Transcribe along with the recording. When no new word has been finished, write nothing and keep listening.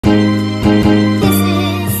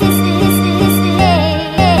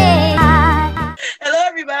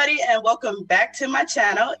back to my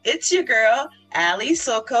channel. It's your girl, Ali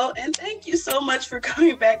Soko, and thank you so much for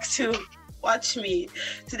coming back to watch me.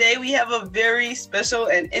 Today we have a very special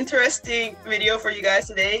and interesting video for you guys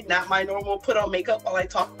today. Not my normal put on makeup while I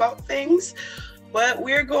talk about things, but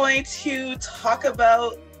we're going to talk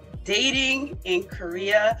about dating in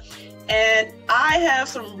Korea. And I have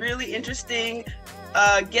some really interesting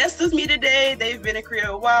guests with me today. They've been in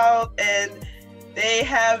Korea a while and they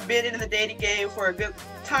have been in the dating game for a good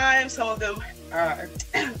time. Some of them are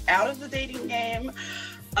out of the dating game.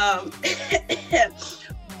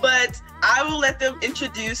 But I will let them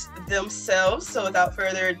introduce themselves. So without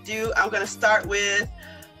further ado, I'm going to start with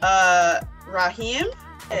Raheem.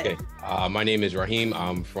 Okay, my name is Raheem.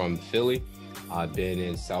 I'm from Philly. I've been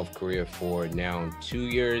in South Korea for now 2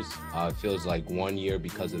 years. It feels like 1 year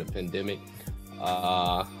because of the pandemic.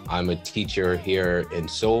 I'm a teacher here in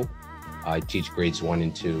Seoul. I teach grades 1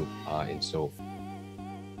 and 2 in Seoul.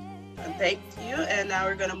 Thank you. And now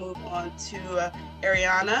we're going to move on to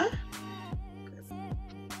Erionna.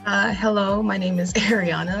 Hello, my name is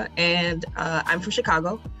Erionna, and I'm from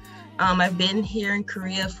Chicago. I've been here in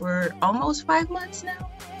Korea for almost 5 months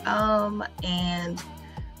now. And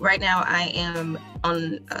right now I am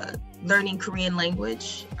on learning Korean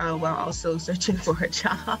language while also searching for a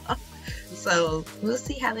job. So we'll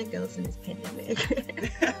see how that goes in this pandemic.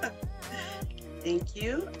 Thank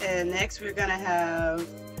you. And next we're gonna have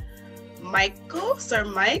Michael, Sir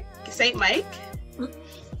Mike, Saint Mike.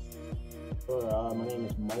 Sure, my name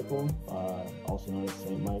is Michael, also known as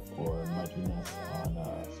Saint Mike or Mikey Ness on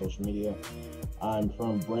social media. I'm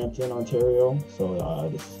from Brampton, Ontario, so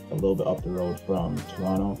just a little bit up the road from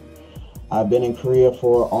Toronto. I've been in Korea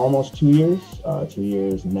for almost 2 years, 2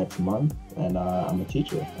 years next month, and I'm a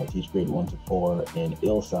teacher. I teach grade 1 to 4 in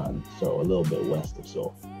Ilsan, so a little bit west of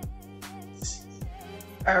Seoul.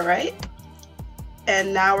 All right.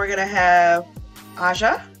 And now we're gonna have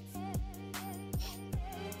Ajah.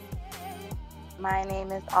 My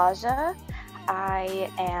name is Ajah.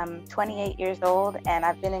 I am 28 years old and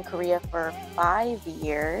I've been in Korea for 5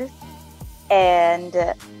 years. And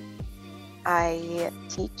I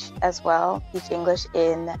teach as well, teach English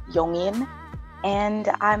in Yongin.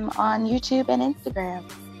 And I'm on YouTube and Instagram.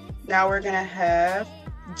 Now we're gonna have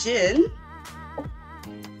Jin.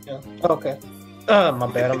 Yeah. Okay. My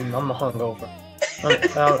bad. I'm hungover.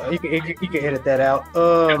 You can edit that out.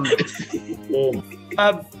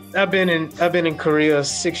 I've been in Korea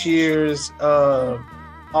 6 years.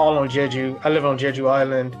 All on Jeju. I live on Jeju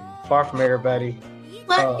Island, far from everybody.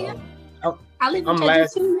 What? I live in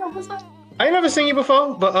Jeju too. What's up? I ain't never seen you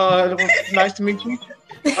before, but nice to meet you.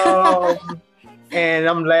 And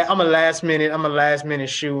I'm a last minute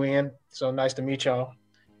shoe in. So nice to meet y'all.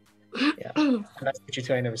 Yeah, nice to meet you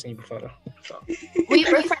too. I ain't never seen you before though. So. We're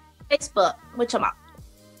friends on Facebook. Which am I?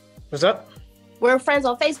 What's up? We're friends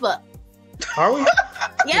on Facebook. Are we?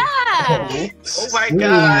 Yeah. Oh my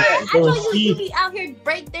God. I told you be out here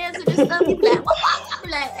break dancing and stuff. You be like, I'm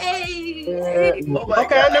like, hey. Oh my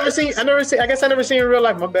okay, God. I guess I never seen you in real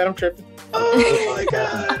life. My bad, I'm tripping. Oh my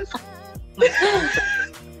God.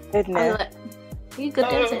 Goodness. You good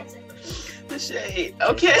dancer. The shade.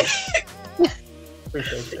 Okay.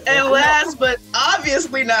 Appreciate it. And last but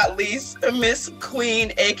obviously not least, Miss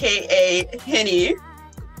Queen, aka Henny.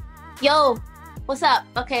 Yo, what's up?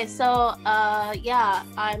 Okay, so yeah,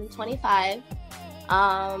 I'm 25.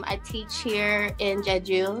 I teach here in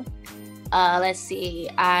Jeju. Let's see.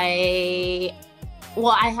 I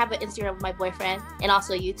have an Instagram with my boyfriend and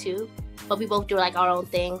also YouTube, but we both do like our own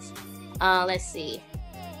things. Let's see.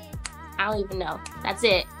 I don't even know. That's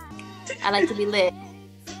it. I like to be lit.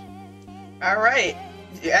 All right.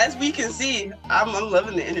 As we can see, I'm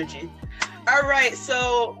loving the energy. All right,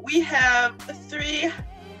 so we have 3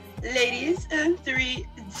 ladies and 3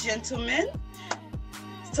 gentlemen.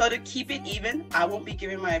 So to keep it even, I won't be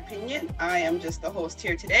giving my opinion. I am just the host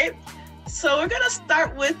here today. So we're gonna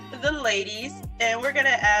start with the ladies and we're gonna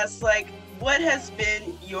ask what has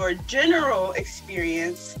been your general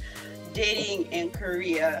experience dating in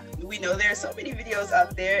Korea? We know there are so many videos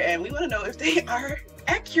out there and we wanna know if they are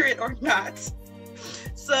accurate or not.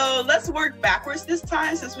 So let's work backwards this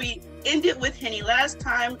time since we ended with Henny last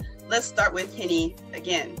time. Let's start with Henny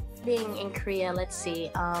again. Being in Korea, let's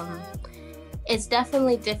see. It's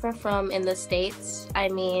definitely different from in the States. I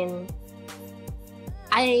mean,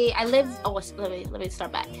 I lived. Oh, let me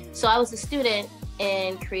start back. So I was a student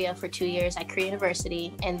in Korea for 2 years at Korea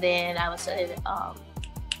University, and then I was a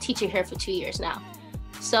teacher here for 2 years now.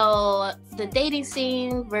 So the dating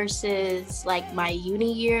scene versus like my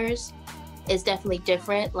uni years is definitely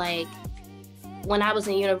different. Like when I was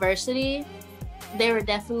in university, there were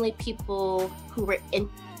definitely people who were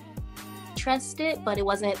interested, but it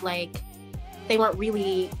wasn't like they weren't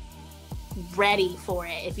really ready for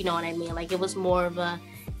it, if you know what I mean. Like, it was more of a,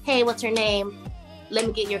 hey, what's your name? Let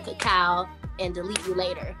me get your cacao and delete you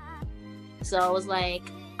later. So it was like,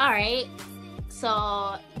 all right. So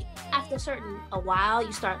after a while,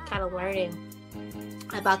 you start kind of learning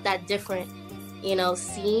about that different, you know,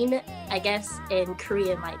 scene, I guess, in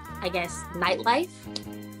Korean, like, I guess, nightlife.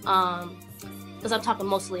 Because I'm talking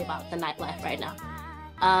mostly about the nightlife right now.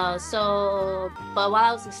 But while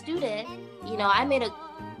I was a student, you know, I made a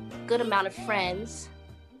good amount of friends,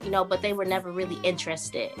 you know, but they were never really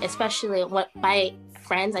interested, especially by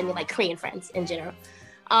friends, I mean like Korean friends in general.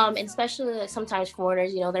 And especially like, sometimes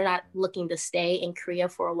foreigners, you know, they're not looking to stay in Korea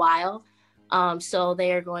for a while. So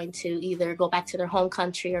they are going to either go back to their home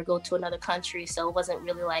country or go to another country. So it wasn't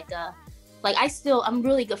really like I'm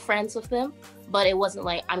really good friends with them, but it wasn't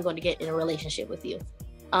like I'm going to get in a relationship with you.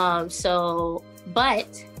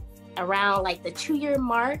 But around like the 2-year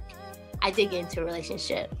mark, I did get into a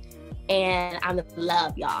relationship, and I'm in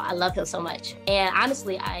love, y'all. I love him so much. And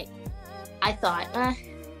honestly, I thought, I'm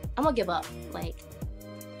gonna give up. Like,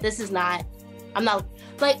 I'm not,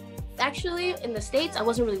 like, actually in the States, I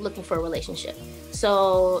wasn't really looking for a relationship.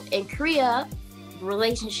 So in Korea,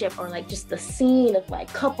 relationship, or like just the scene of like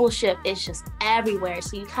coupleship, is just everywhere.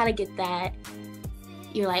 So you kind of get that,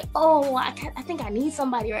 you're like, oh, I think I need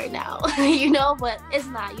somebody right now, you know, but it's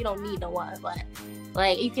not, you don't need no one, but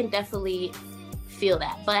like you can definitely feel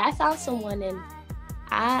that. But I found someone, and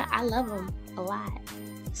I love him a lot.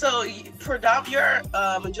 So your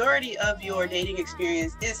majority of your dating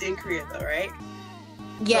experience is in Korea though, right?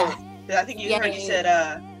 Yeah. So, I think you said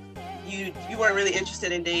you weren't really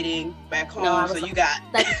interested in dating back home, so you got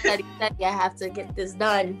study. I have to get this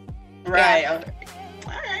done. Right. Yeah.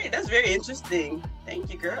 All right, that's very interesting.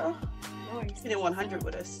 Thank you, girl. No worries. You did 100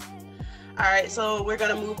 with us. All right, so we're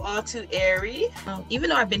gonna move on to Ari. Even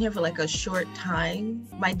though I've been here for like a short time,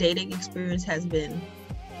 my dating experience has been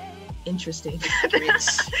interesting.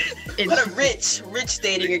 What a rich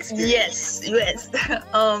dating experience. Yes.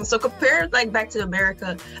 So compared like back to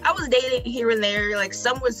America, I was dating here and there. Like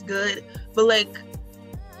some was good, but like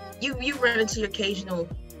you run into your occasional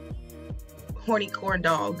horny corn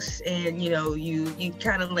dogs, and you know you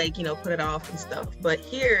kind of like, you know, put it off and stuff. But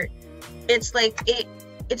here, it's like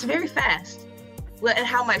it's very fast. Well, and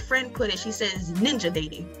how my friend put it, she says ninja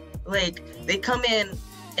dating. Like they come in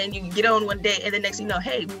and you get on one day, and the next thing you know,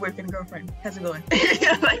 hey, we work with a girlfriend. How's it going?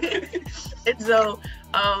 And so,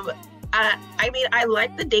 I mean, I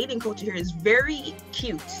like the dating culture here. It's very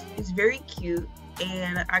cute. It's very cute,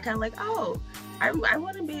 and I kind of like, oh, I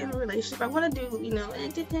want to be in a relationship. I want to do, you know,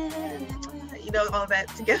 all that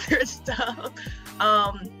together and stuff.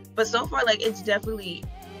 But so far, like, it's definitely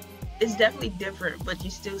different, but you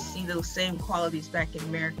still see those same qualities back in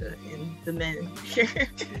America in the men here.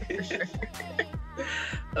 For sure.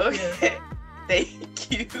 Okay. Yeah.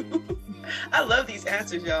 Thank you. I love these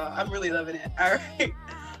answers, y'all. I'm really loving it. All right.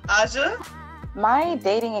 Ajah? My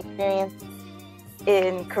dating experience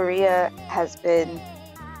in Korea has been,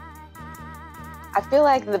 I feel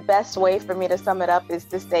like the best way for me to sum it up is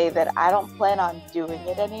to say that I don't plan on doing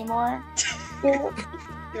it anymore. It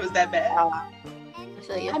was that bad? I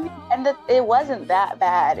mean, and it wasn't that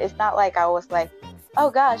bad. It's not like I was like,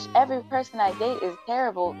 oh gosh, every person I date is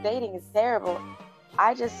terrible. Dating is terrible.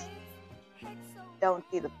 I just don't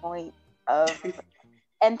see the point of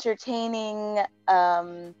entertaining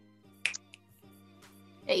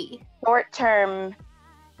short-term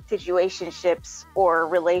situationships or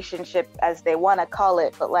relationships, as they want to call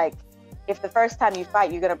it. But like, if the first time you fight,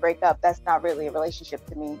 you're going to break up, that's not really a relationship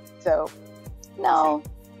to me. So, no,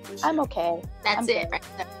 I'm okay. That's it right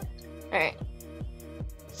there. All right.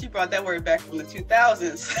 She brought that word back from the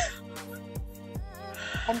 2000s.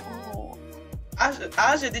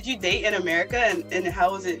 Ajah, did you date in America, and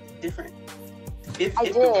how was it different?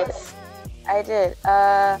 I did.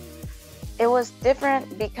 It was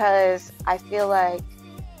different because I feel like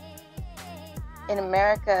in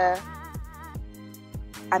America,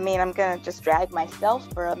 I mean, I'm gonna just drag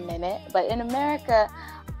myself for a minute, but in America,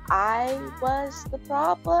 I was the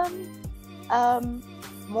problem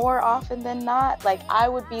more often than not. Like, I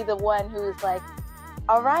would be the one who's like,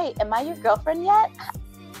 all right, am I your girlfriend yet?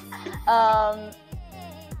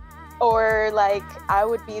 Or like, I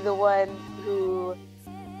would be the one who,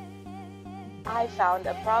 I found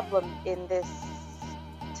a problem in this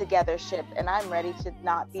togethership and I'm ready to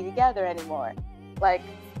not be together anymore. Like,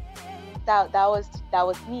 that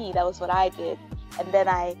was me. That was what I did. And then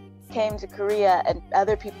I came to Korea and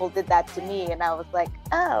other people did that to me, and I was like,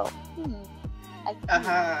 oh,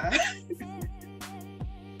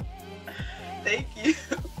 Thank you.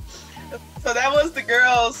 So that was the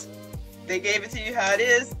girls. They gave it to you how it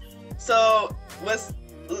is. So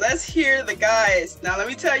let's hear the guys. Now let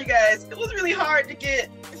me tell you guys, it was really hard to get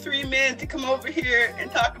 3 men to come over here and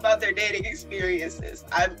talk about their dating experiences.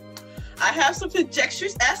 I have some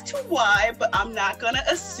conjectures as to why, but I'm not gonna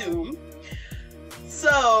assume.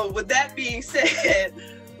 So with that being said,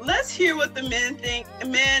 let's hear what the men think.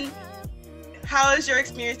 Men, how is your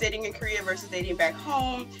experience dating in Korea versus dating back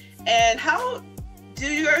home? And how do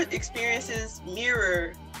your experiences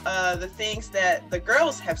mirror the things that the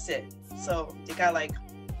girls have said? So they got like,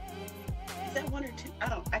 is that 1 or 2?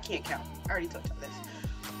 I can't count. I already told y'all this.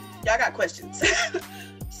 Y'all got questions.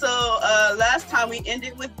 So last time we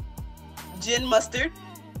ended with Gin Mustard.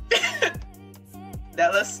 Now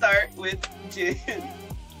let's start with Gin.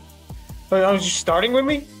 Wait, I was just starting with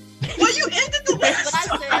me? Well, you ended the last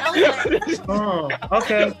time. Oh,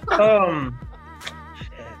 okay.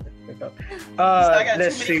 I got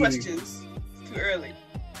let's too many see. questions. It's too early.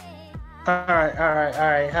 All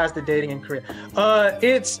right. How's the dating in Korea?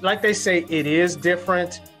 It's like they say, it is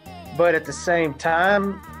different, but at the same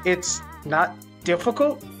time, it's not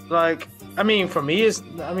difficult. Like, I mean, for me,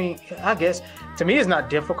 I guess to me, it's not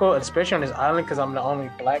difficult, especially on this island, because I'm the only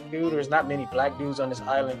black dude. There's not many black dudes on this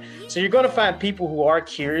island. So you're going to find people who are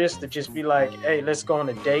curious to just be like, hey, let's go on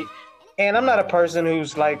a date. And I'm not a person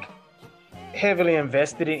who's like heavily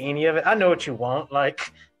invested in any of it. I know what you want,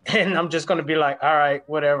 like, and I'm just going to be like, all right,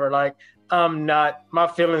 whatever. Like, my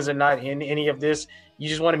feelings are not in any of this. You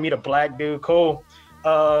just want to meet a black dude, cool.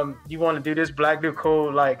 You want to do this, black dude,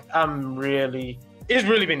 cool. Like, it's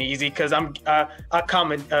really been easy because I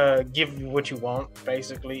come and give you what you want,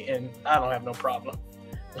 basically, and I don't have no problem.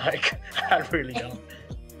 Like, I really don't.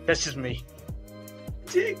 That's just me.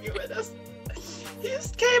 He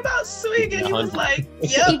just came out swinging. He was like,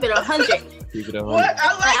 yep. Keep it 100. Keep it 100. What?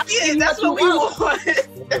 I like it. That's what we want.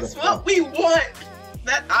 That's what we want.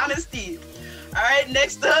 That honesty. All right,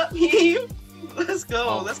 next up, Raheem. Let's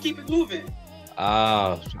go. Let's keep it moving.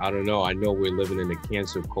 I don't know. I know we're living in a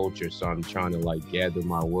cancel culture, so I'm trying to like gather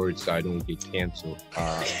my words so I don't get canceled.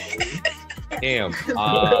 Damn.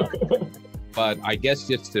 But I guess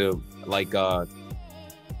just to like,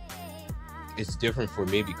 it's different for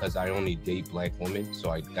me because I only date black women, so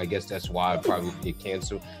I guess that's why I probably get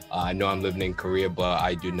canceled. I know I'm living in Korea, but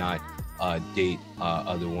I do not date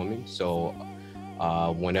other women. So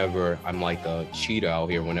whenever I'm like a cheater out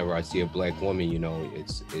here, whenever I see a black woman, you know,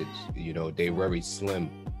 it's they're very slim.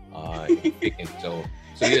 So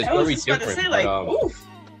yeah, it's very different. Say, like, oof,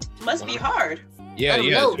 must be hard.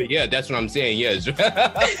 Yeah, that's what I'm saying. Yeah,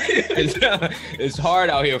 it's hard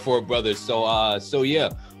out here for a brother. So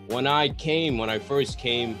yeah, when I first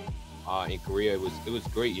came in Korea, it was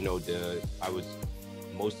great. You know, I was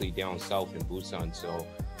mostly down south in Busan, so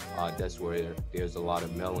that's where there's a lot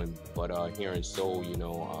of melon. But here in Seoul, you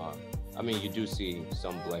know, I mean, you do see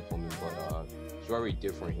some black women, but it's very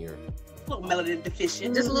different here. A little melanin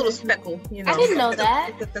deficient, just a little speckle, you know. I didn't know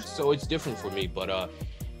that. So it's different for me, but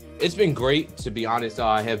it's been great, to be honest.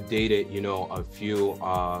 I have dated, you know, a few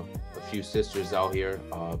sisters out here.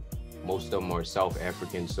 Most of them are South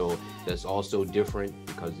African, so that's also different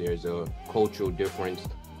because there's a cultural difference.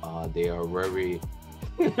 They are very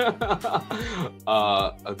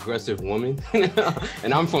aggressive women,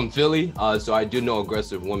 and I'm from Philly, so I do know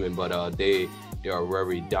aggressive women, but they are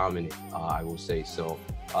very dominant, I will say. So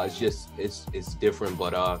it's different,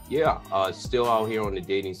 but yeah, still out here on the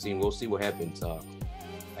dating scene. We'll see what happens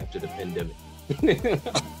after the pandemic.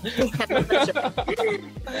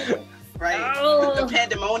 Right. The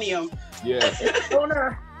pandemonium. Yeah.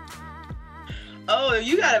 Oh,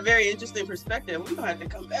 you got a very interesting perspective. We're gonna have to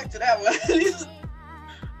come back to that one.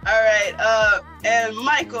 All right, and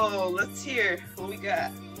Michael, let's hear what we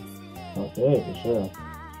got. Okay, for sure.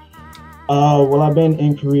 Well, I've been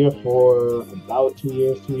in Korea for about 2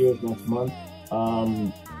 years next month.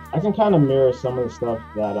 I can kind of mirror some of the stuff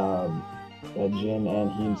that Jin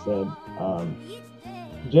and Heem said.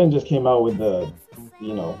 Jin just came out with the,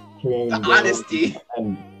 you know, Korean girls, honesty,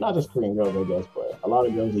 and not just Korean girls, I guess, but a lot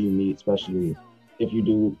of girls that you meet, especially if you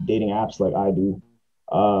do dating apps like I do.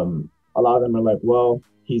 A lot of them are like, well,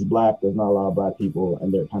 he's black, there's not a lot of black people,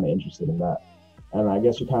 and they're kind of interested in that. And I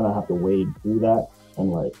guess you kind of have to wade through that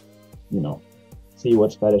and, like, you know, see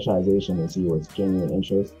what's fetishization and see what's genuine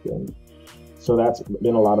interest. And so that's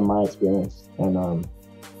been a lot of my experience. And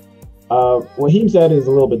what he said is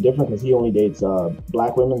a little bit different because he only dates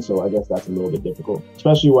black women, so I guess that's a little bit difficult.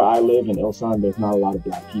 Especially where I live in Ilsan, there's not a lot of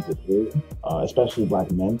black people here, especially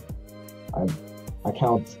black men. I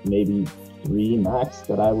count maybe 3 max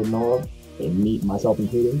that I would know of, and me, myself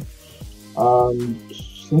included.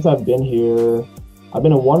 Since I've been here, I've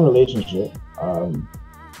been in one relationship.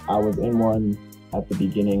 I was in one at the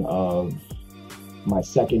beginning of my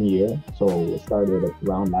second year. So it started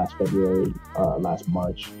around last February, last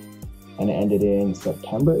March, and it ended in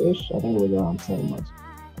September-ish. I think it was around 7 months.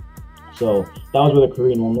 So that was with a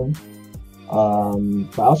Korean woman.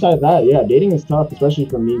 But outside of that, yeah, dating is tough, especially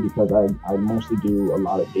for me because I mostly do a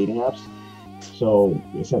lot of dating apps. So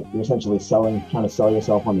you're essentially trying to sell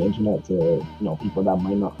yourself on the internet to people that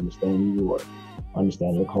might not understand you or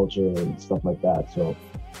understand your culture and stuff like that. So,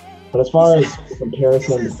 but as far as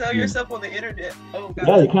comparison, sell yourself on the internet. Oh God.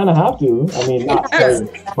 Yeah, you kind of have to. I mean, not sell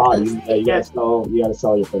your body. Yeah, you gotta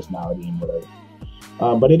sell your personality and whatever.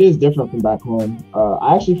 But it is different from back home.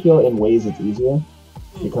 I actually feel in ways it's easier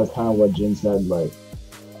because kind of what Jin said, like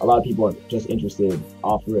a lot of people are just interested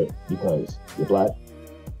off rip because you're Black.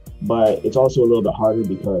 But it's also a little bit harder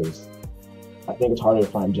because I think it's harder to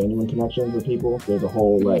find genuine connections with people. There's a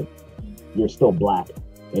whole like, you're still Black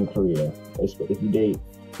in Korea. If you date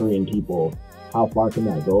Korean people, how far can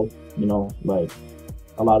that go? Like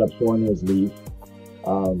a lot of foreigners leave.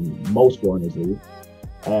 Most foreigners leave.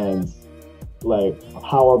 And like,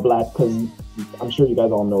 how are Black, because I'm sure you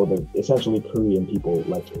guys all know that essentially Korean people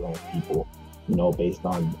like to rank people, based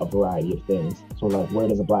on a variety of things. So like, where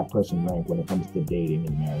does a Black person rank when it comes to dating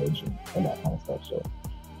and marriage and that kind of stuff? So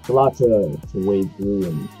it's a lot to wade through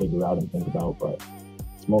and figure out and think about, but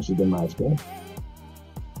it's mostly been my experience.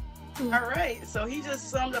 All right, so he just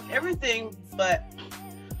summed up everything, but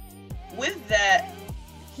with that,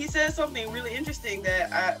 he said something really interesting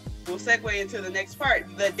that I will segue into the next part,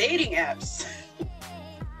 the dating apps.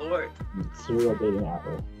 Lord. Serial dating app.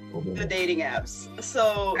 The dating apps.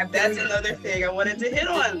 So that's another thing I wanted to hit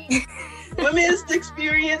on. Women's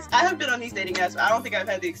experience. I have been on these dating apps. I don't think I've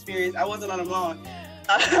had the experience. I wasn't on them long.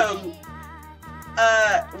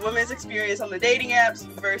 Women's experience on the dating apps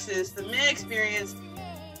versus the men experience.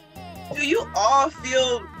 Do you all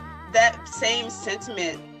feel that same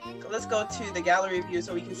sentiment? Let's go to the gallery view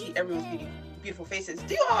so we can see everyone's beautiful faces.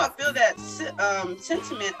 Do you all feel that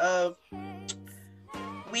sentiment of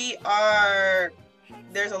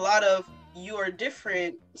there's a lot of you are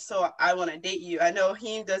different, so I want to date you? I know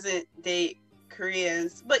he doesn't date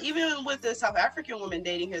Koreans, but even with the South African women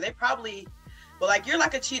dating here, they probably, like, you're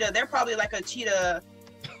like a cheetah, they're probably like a cheetah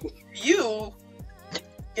you,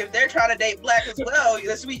 if they're trying to date Black as well.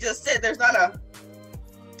 As we just said, it's not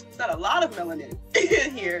a lot of melanin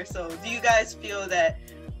here. So do you guys feel that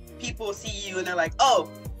people see you and they're like, oh,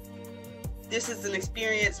 this is an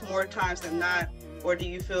experience more times than not? Or do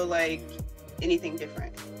you feel like anything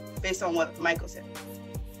different based on what Michael said?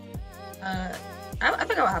 I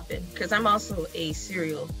think I'll hop in because I'm also a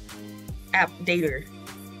serial app dater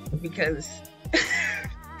because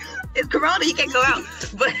it's Corona, you can't go out.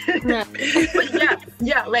 But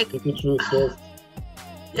yeah, like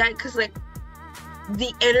yeah, because like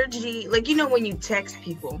the energy, like when you text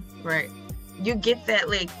people, right? You get that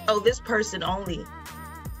like, oh, this person only.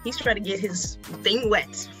 He's trying to get his thing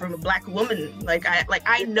wet from a Black woman.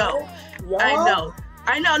 I know. No.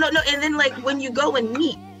 And then like when you go and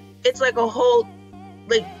meet, it's like a whole,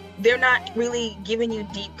 like they're not really giving you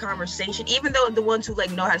deep conversation, even though the ones who like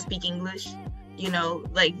know how to speak English,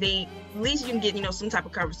 like they, at least you can get, some type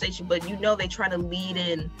of conversation, but they try to lead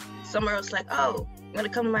in somewhere else like, oh, you want to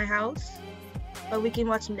come to my house? Oh, we can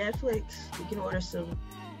watch some Netflix. We can order some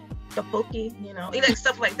tteokbokki, like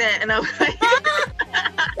stuff like that. And I'm like,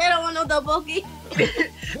 they don't want no tteokbokki.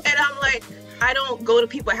 And I'm like, I don't go to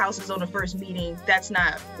people's houses on the first meeting. That's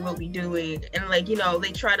not what we doing. And like,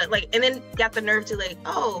 they try to like, and then got the nerve to like,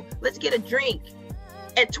 oh, let's get a drink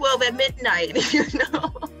at 12 at midnight.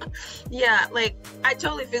 Yeah, like I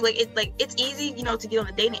totally feel like it's easy, to get on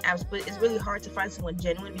the dating apps, but it's really hard to find someone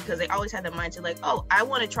genuine because they always have that mindset like, oh, I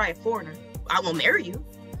want to try a foreigner. I won't marry you,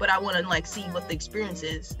 but I want to like see what the experience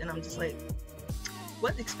is. And I'm just like,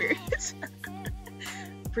 what experience?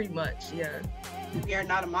 Pretty much, yeah. We are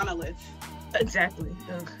not a monolith. Exactly.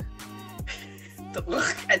 The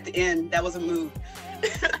look at the end, that was a move.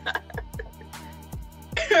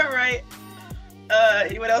 All right.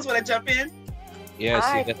 Anyone else want to jump in? Yeah,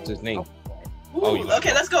 see, that's the thing.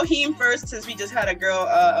 Okay, let's go Heem first since we just had a girl,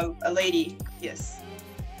 a lady. Yes.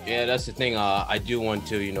 Yeah, that's the thing. I do want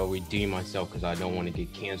to, redeem myself because I don't want to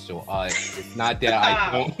get canceled. It's not that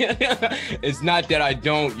I don't. It's not that I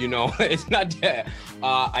don't. It's not that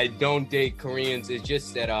I don't date Koreans. It's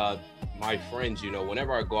just that my friends, you know,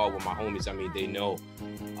 whenever I go out with my homies, I mean, they know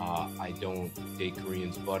I don't date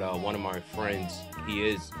Koreans, but one of my friends, he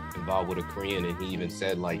is involved with a Korean, and he even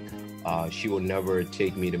said like she will never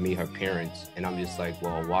take me to meet her parents. And I'm just like,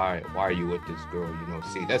 well, why are you with this girl? You know,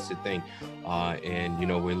 see, that's the thing. And you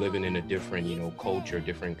know, we're living in a different, you know, culture,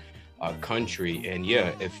 different country, and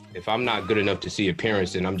yeah, if I'm not good enough to see your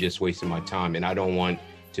parents, then I'm just wasting my time, and I don't want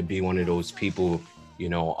to be one of those people, you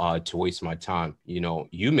know, to waste my time. You know,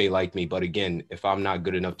 you may like me, but again, if I'm not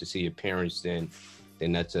good enough to see your parents, then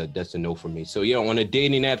that's a no for me. So yeah, on the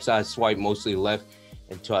dating apps, I swipe mostly left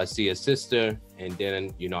until I see a sister, and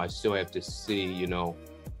then, you know, I still have to see, you know,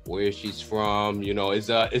 where she's from. You know, it's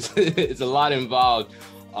a lot involved.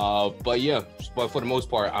 But yeah, but for the most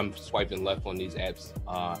part, I'm swiping left on these apps.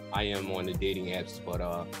 I am on the dating apps, but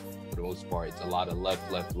for the most part, it's a lot of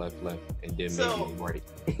left, and then maybe right.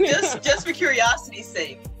 just for curiosity's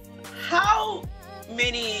sake, how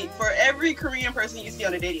many, for every Korean person you see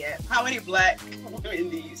on a dating app, how many Black women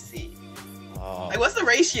do you see? Like, what's the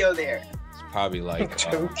ratio there? It's probably like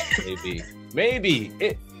maybe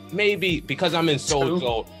because I'm in Seoul,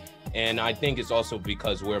 so. And I think it's also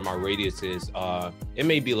because where my radius is, it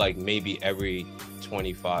may be like maybe every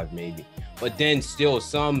 25, maybe. But then still,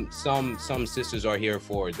 some sisters are here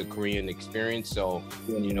for the Korean experience. So,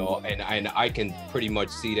 you know, and I can pretty much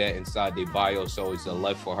see that inside their bio. So it's a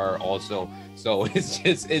left for her also. So it's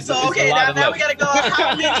okay. A lot of now left. We gotta go.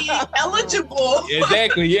 How many eligible?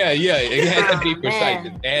 Exactly. Yeah. It has to be precise.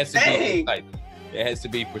 It has to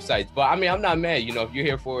be precise. But I mean, I'm not mad. You know, if you're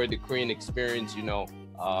here for the Korean experience, you know.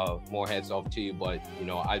 More heads off to you, but you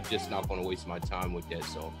know, I'm just not going to waste my time with that.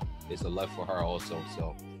 So it's a left for her also.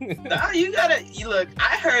 So nah, you look.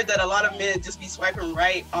 I heard that a lot of men just be swiping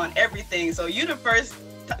right on everything. So you the first.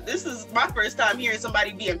 This is my first time hearing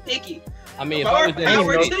somebody being picky. I mean, if I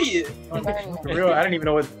was to you. For real, I didn't even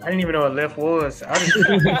know what left was. I just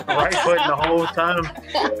right button the whole time.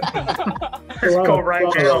 Just go right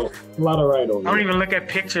now. A lot of right over. I don't even look at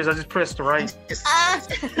pictures. I just press the right. I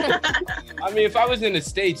mean, if I was in the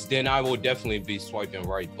States, then I will definitely be swiping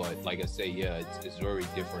right. But like I say, yeah, it's very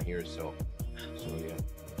different here. So yeah.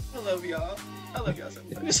 I love y'all. I love y'all so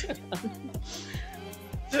much.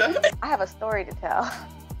 I have a story to tell.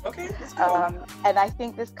 Okay, let's go. And I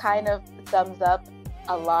think this kind of sums up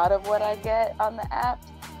a lot of what I get on the app.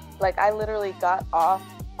 Like, I literally got off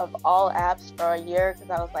of all apps for a year because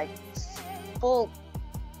I was like, full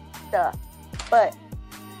stuff. But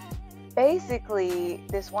basically,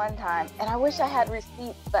 this one time, and I wish I had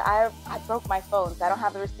receipts, but I broke my phone, so I don't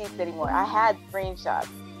have the receipts anymore. I had screenshots.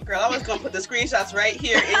 Girl, I was gonna put the screenshots right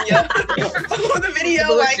here in your the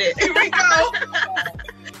video. Like, here we go.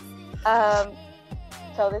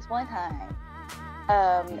 So this one time,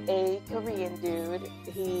 a Korean dude,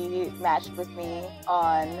 he matched with me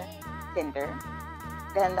on Tinder.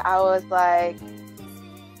 And I was like,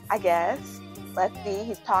 I guess, let's see,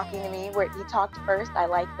 he's talking to me. He talked first, I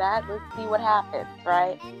like that, let's see what happens,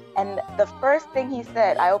 right? And the first thing he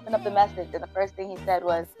said, I opened up the message, and the first thing he said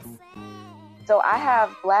was, so I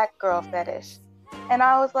have Black girl fetish. And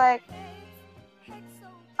I was like,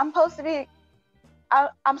 I'm supposed to be,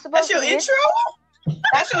 I'm supposed to be. That's your intro?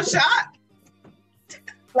 That's your shot?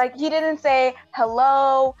 Like, he didn't say,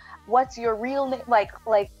 hello, what's your real name? Like,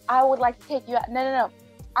 I would like to take you out. No.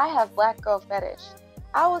 I have Black girl fetish.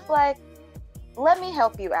 I was like, let me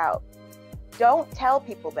help you out. Don't tell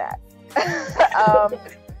people that.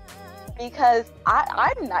 Because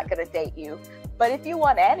I'm not going to date you. But if you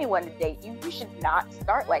want anyone to date you, you should not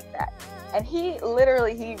start like that. And he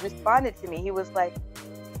responded to me. He was like,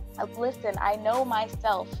 listen, I know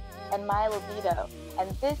myself and my libido, and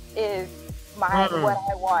this is what I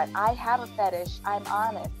want. I have a fetish. I'm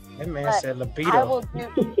honest. That man said libido. I will do.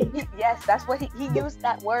 Yes, that's what he used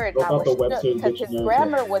that word. And I was shook because his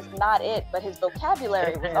grammar was not it, but his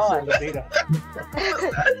vocabulary was on.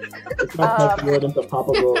 It's not type word into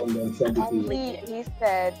poppable and then send it to you. He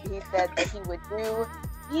said that he would do.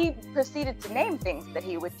 He proceeded to name things that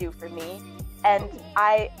he would do for me, and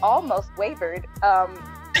I almost wavered.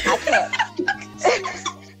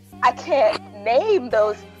 I can't name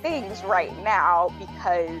those things right now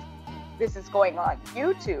because this is going on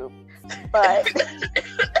YouTube, but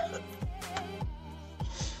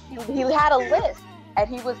he had a list, and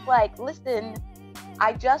he was like, listen,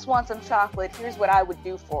 I just want some chocolate, here's what I would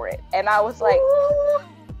do for it. And I was like,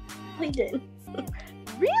 We did.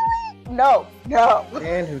 really? No.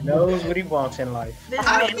 Man who knows what he wants in life. This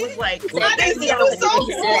man was like,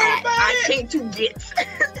 I came to get.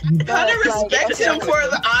 Kind of respect him for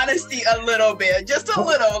the honesty a little bit, just a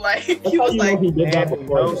little. Like, he was like, he did Man that who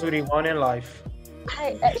before. knows what he wants in life.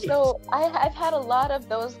 I've had a lot of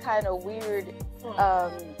those kind of weird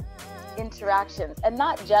interactions, and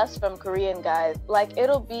not just from Korean guys. Like,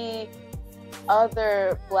 it'll be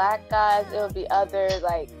other Black guys, it'll be other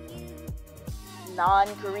like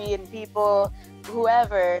non-Korean people,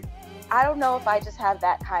 whoever. I don't know if I just have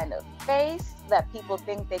that kind of face that people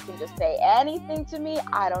think they can just say anything to me.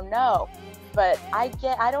 I don't know, but I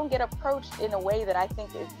don't get approached in a way that I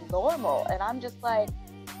think is normal, and I'm just like,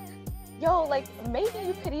 yo, like, maybe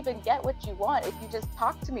you could even get what you want if you just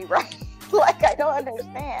talk to me right. Like, I don't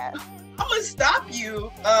understand. I'm gonna stop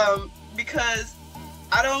you because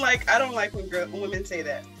I don't like when women say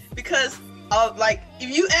that, because like,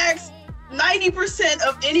 if you ask 90%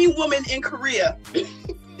 of any woman in Korea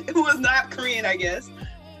who is not Korean, I guess,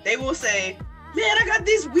 they will say, man, I got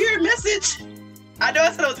this weird message. I know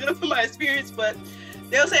I said I was gonna put my experience, but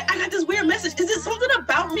they'll say, I got this weird message. Is it something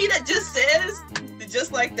about me that just says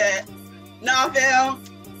just like that? Nah, fam,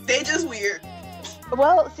 they just weird.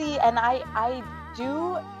 Well, see, and I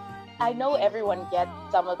know everyone gets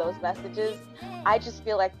some of those messages. I just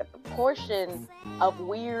feel like the proportion of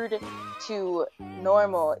weird to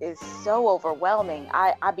normal is so overwhelming.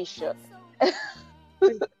 I'd be shook.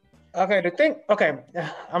 Okay,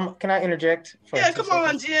 can I interject? Yeah, come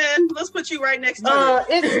on, Jen. Let's put you right next to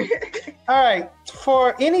it. All right,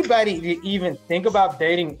 for anybody to even think about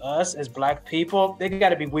dating us as Black people, they got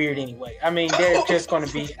to be weird anyway. I mean, they're just going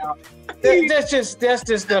to be out. That's just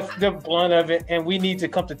the blunt of it, and we need to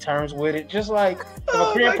come to terms with it. Just like,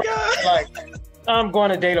 like, I'm going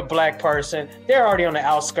to date a Black person. They're already on the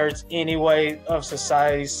outskirts anyway of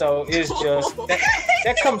society, so it's just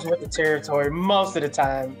that comes with the territory. Most of the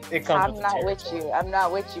time, it comes. I'm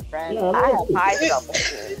not with you, friend. Yeah, I have high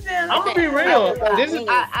self-esteem. I'm gonna be real.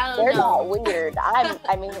 They're not weird.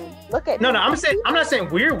 I mean, look at. No. I'm not saying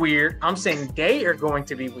we're weird. I'm saying they are going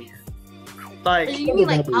to be weird. Like, you mean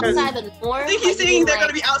like outside the norm? I think he's saying they're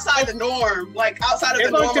gonna be outside the norm, like outside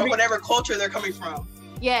of the norm of whatever culture they're coming from.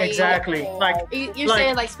 Yeah, exactly. Yeah. Like, you're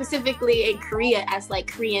saying like specifically in Korea as like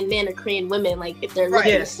Korean men or Korean women, like if they're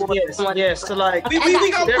looking yes. So like we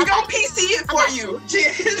gonna PC it for you.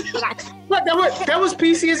 What that was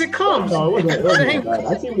PC as it comes. No, it wasn't bad.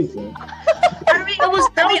 I see what you're saying. That was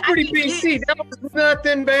pretty PC. That was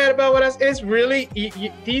nothing bad about what I said. It's really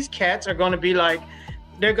these cats are gonna be like,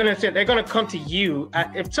 they're gonna come to you.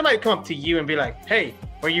 If somebody come up to you and be like, hey,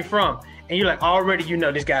 where you from? And you're like, already,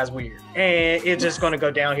 this guy's weird. And it's just going to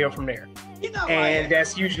go downhill from there. And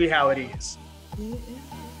that's usually how it is.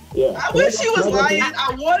 Yeah. I wish he was lying.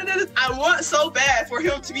 I want so bad for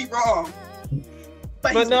him to be wrong.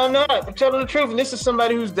 But no, I'm not. I'm telling the truth. And this is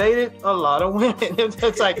somebody who's dated a lot of women.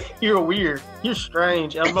 It's like, you're weird. You're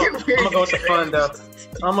strange. I'm going to go with the fun, though.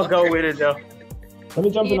 I'm going to go with it, though. Let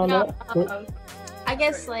me jump in on that. I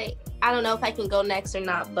guess, like, I don't know if I can go next or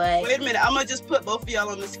not, but... Wait a minute, I'm gonna just put both of y'all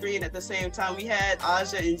on the screen at the same time. We had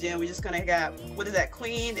Ajah and Jen. We just gonna got, what is that,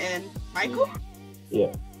 Queen and Michael?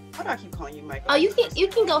 Yeah. Why do I keep calling you Michael? Oh, you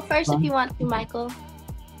can go first if you want to, Michael.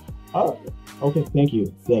 Oh, okay. Thank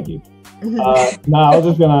you. I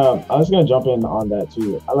was gonna jump in on that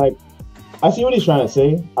too. I see what he's trying to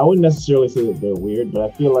say. I wouldn't necessarily say that they're weird, but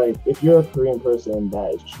I feel like if you're a Korean person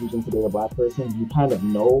that is choosing to date a Black person, you kind of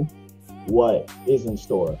know what is in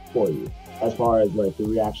store for you as far as like the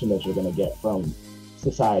reaction that you're going to get from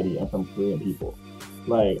society and from Korean people.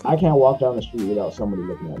 Like, I can't walk down the street without somebody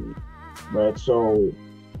looking at me, right? So,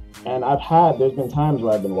 and there's been times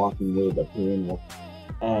where I've been walking with a Korean woman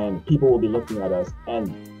and people will be looking at us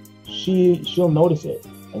and she'll notice it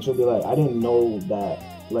and she'll be like, I didn't know that,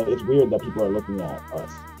 like, it's weird that people are looking at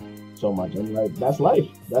us so much. And like, that's life.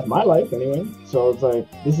 That's my life anyway. So it's like,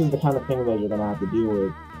 this is the kind of thing that you're going to have to deal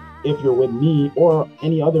with if you're with me or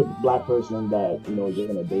any other Black person that, you're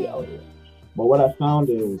going to date out here. But what I found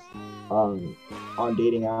is on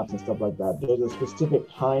dating apps and stuff like that, there's a specific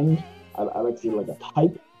kind, I like to say like a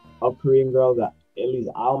type of Korean girl that at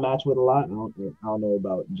least I'll match with a lot. I don't know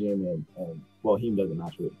about Jim and well, he doesn't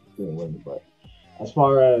match with Korean women, but as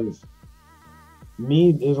far as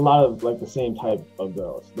me, there's a lot of like the same type of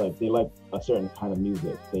girls. Like, they like a certain kind of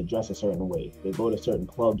music. They dress a certain way. They go to certain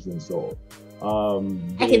clubs in Seoul.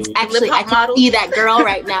 I can see that girl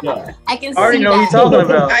right now. Yeah. I can see I already know what you're talking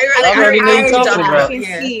about. I already know what you're talking about. I can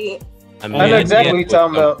see. I know exactly what you're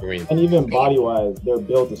talking about. And even body-wise, they're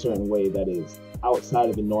built a certain way that is outside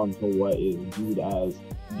of the norm for what is viewed as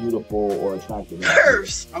beautiful or attractive.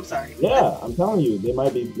 Curves. I'm sorry. Yeah, I'm telling you, they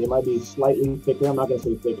might be slightly thicker. I'm not gonna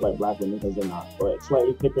say thick like Black women because they're not, but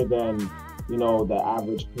slightly thicker than the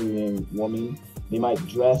average Korean woman. They might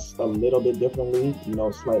dress a little bit differently,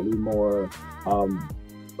 slightly more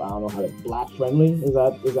I don't know how to, black friendly. Is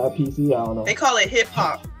that PC? I don't know. They call it hip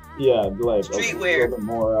hop. Yeah, like Streetwear. A little bit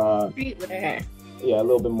more. Streetwear. Yeah, a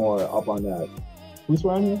little bit more up on that. Who's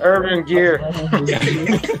swearing here? Urban gear.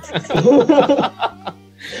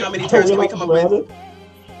 How many terms can we come up with?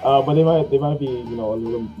 But they might be, you know, a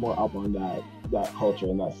little more up on that culture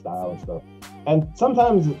and that style and stuff. And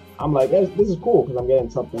sometimes I'm like, this is cool because I'm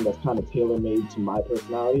getting something that's kind of tailor made to my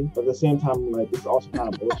personality. But at the same time, I'm like, this is also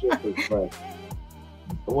kind of bullshit. It's like,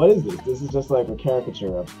 what is this? This is just like a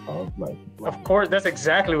caricature of like. Of course, that's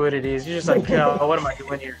exactly what it is. You're just like, oh, what am I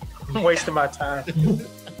doing here? I'm wasting my time.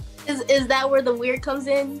 Is that where the weird comes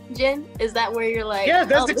in, Jen? Is that where you're like, yeah,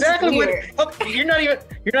 that's exactly what weird. you're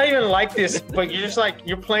not even like this, but you're just like,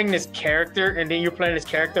 you're playing this character and then you're playing this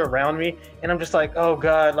character around me, and I'm just like, oh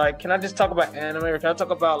god, like, can I just talk about anime, or can I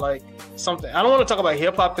talk about like something? I don't want to talk about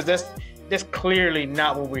hip hop because that's clearly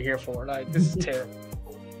not what we're here for. Like, this is terrible.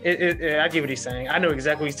 I get what he's saying. I know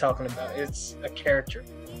exactly what he's talking about. It's a character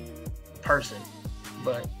person,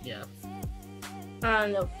 but yeah. I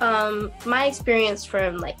don't know. My experience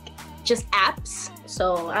from like just apps.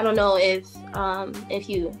 So I don't know if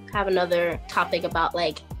you have another topic about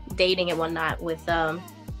like dating and whatnot with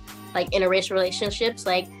like interracial relationships.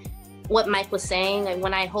 Like what Mike was saying, like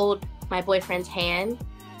when I hold my boyfriend's hand,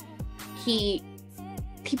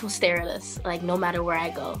 people stare at us like no matter where I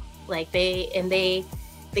go. Like they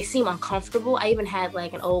seem uncomfortable. I even had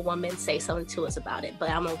like an old woman say something to us about it, but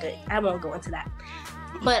I won't go into that.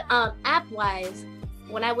 But app-wise,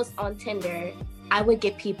 when I was on Tinder, I would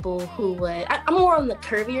get people who would... I'm more on the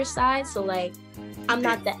curvier side, so like, I'm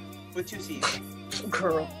not that... What you see?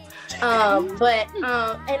 Girl. And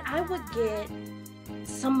I would get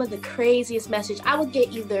some of the craziest message. I would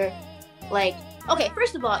get either like, okay,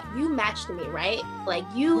 first of all, you matched me, right? Like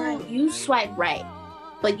you swipe right,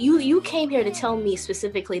 but you came here to tell me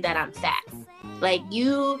specifically that I'm fat. Like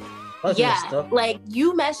like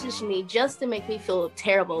you messaged me just to make me feel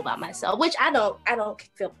terrible about myself, which I don't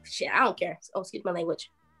feel shit. I don't care. Oh, excuse my language.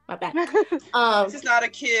 My bad. This is not a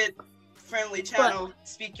kid friendly channel.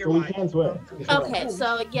 Speak your mind. We can swear. Okay,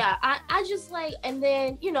 so yeah, I just like, and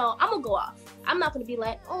then, you know, I'm gonna go off. I'm not gonna be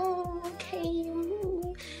like, oh, okay.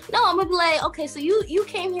 No, I'm gonna be like, okay, so you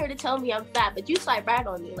came here to tell me I'm fat, but you swipe right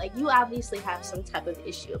on me. Like, you obviously have some type of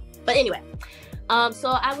issue. But anyway,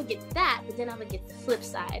 so I would get that, but then I would get the flip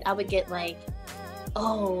side. I would get like,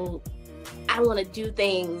 oh, I want to do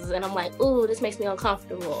things, and I'm like, ooh, this makes me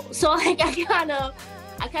uncomfortable. So like,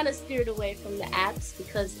 I kind of steered away from the apps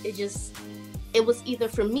because it was either,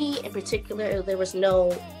 for me in particular, there was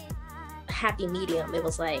no happy medium. It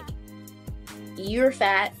was like, you're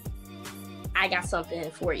fat, I got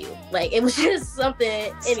something for you. Like, it was just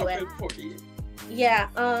something anyway. Something for you. Yeah,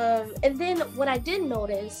 and then what I did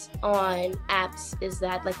notice on apps is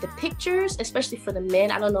that like the pictures, especially for the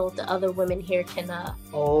men, I don't know if the other women here can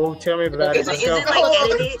oh, tell me about it. Is it like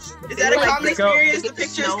edited? Is that a Like, common let's go. experience? The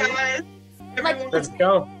pictures, guys? Like, Let's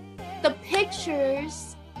go. the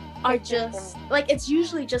pictures are just like, it's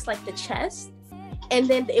usually just like the chest, and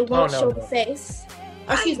then it won't show the face.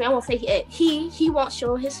 Or, excuse me, I won't say it. He won't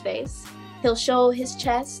show his face. He'll show his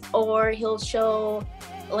chest, or he'll show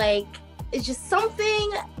like, it's just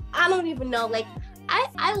something, I don't even know. Like,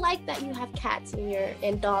 I like that you have cats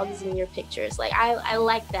and dogs in your pictures. Like, I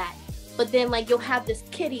like that. But then like, you'll have this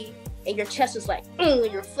kitty and your chest is like,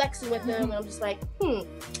 and you're flexing with them, and I'm just like,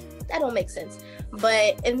 that don't make sense.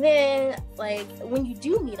 But, and then like, when you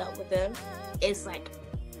do meet up with them, it's like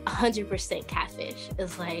 100% catfish.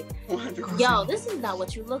 It's like, 100%. yo, this is not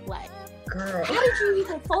what you look like. Girl. How did you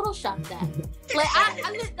even Photoshop that? Like,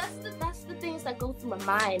 I mean, that's the things that go through my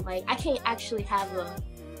mind. Like, I can't actually have a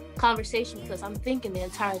conversation because I'm thinking the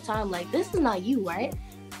entire time, like, this is not you, right?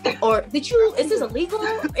 Or is this illegal?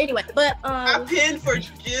 Anyway, but I pinned for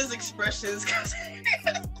Jizz expressions.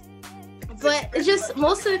 But it's just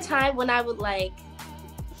most of the time when I would like,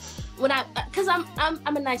 because I'm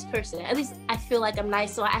a nice person. At least I feel like I'm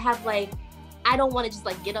nice. So I have like, I don't want to just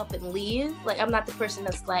like get up and leave. Like, I'm not the person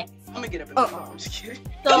that's like, I'm gonna get up and leave. I'm just kidding.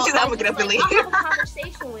 So I'm gonna get up and leave. I'll have a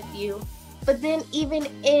conversation with you, but then even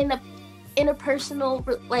in a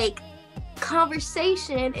interpersonal like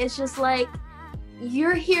conversation, it's just like,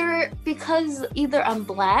 you're here because either I'm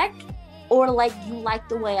black or like you like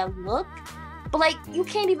the way I look, but like you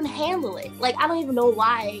can't even handle it. Like, I don't even know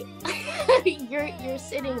why you're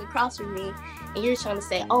sitting across from me and you're trying to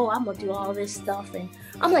say, oh, I'm gonna do all this stuff, and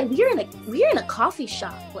I'm like, we're in a coffee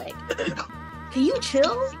shop. Like, can you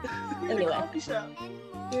chill? Anyway.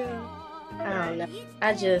 Yeah. I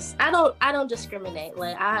don't know. I don't discriminate.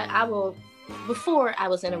 Like, I will. Before I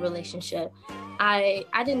was in a relationship, I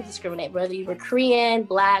didn't discriminate whether you were Korean,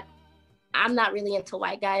 black, I'm not really into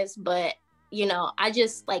white guys, but you know, I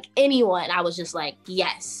just like anyone, I was just like,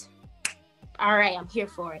 yes. All right, I'm here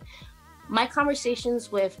for it. My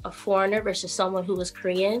conversations with a foreigner versus someone who was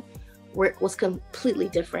Korean was completely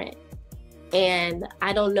different. And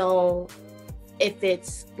I don't know if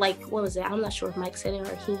it's like, what was it? I'm not sure if Mike said it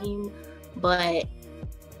or Raheem, but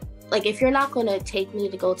like, if you're not gonna take me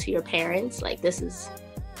to go to your parents, like this is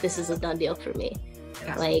a done deal for me.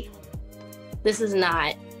 Like, this is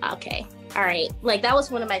not okay. All right. Like, that was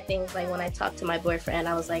one of my things. Like, when I talked to my boyfriend,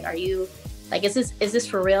 I was like, are you, like, is this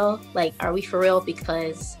for real? Like, are we for real?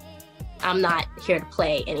 Because I'm not here to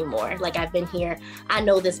play anymore. Like, I've been here. I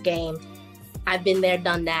know this game. I've been there,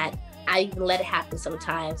 done that. I even let it happen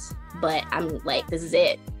sometimes, but I'm like, this is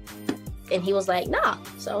it. And he was like, nah.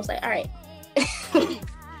 So I was like, all right.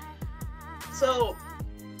 So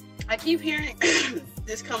I keep hearing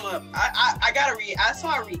this come up. I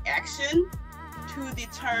saw a reaction to the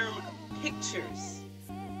term pictures.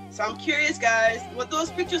 So I'm curious, guys, what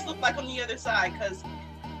those pictures look like on the other side, because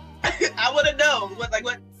I want to know what they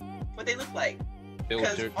look like.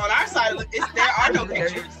 Because on our side, there are no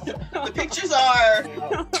pictures. The pictures are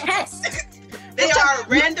they are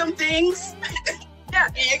random things. Yeah.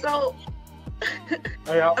 So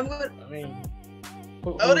I'm good. I mean, I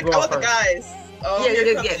want the guys. Oh, yeah,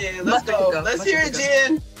 here comes Jen. Let's go. Let's hear it,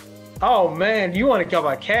 Jen. Oh man, you want to talk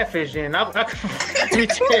about catfish? Then I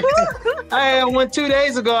had one 2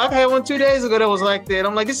 days ago. I had one 2 days ago that was like that.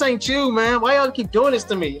 I'm like, this ain't you, man. Why y'all keep doing this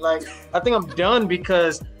to me? Like, I think I'm done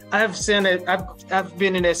because I have seen it. I've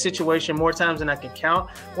been in that situation more times than I can count.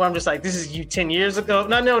 Where I'm just like, this is you 10 years ago.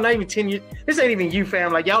 No, not even 10 years. This ain't even you,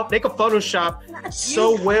 fam. Like, y'all, they can Photoshop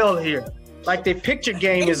so well here. Like, their picture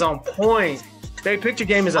game is on point. Their picture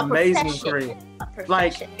game is amazing in Korea.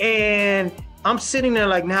 Like, and I'm sitting there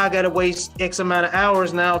like, now I gotta waste X amount of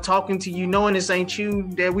hours now talking to you, knowing this ain't you,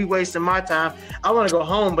 that we wasting my time. I want to go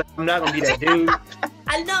home, but I'm not gonna be that dude.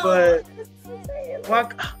 I know. But well,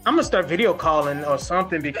 I'm gonna start video calling or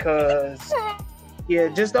something because, yeah,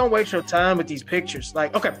 just don't waste your time with these pictures.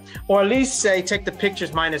 Like, okay, or at least say take the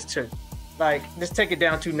pictures -2. Like, just take it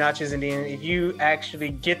down 2 notches, and then if you actually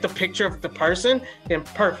get the picture of the person, then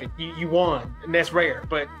perfect, you won, and that's rare.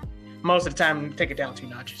 But most of the time, take it down 2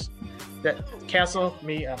 notches. That cancel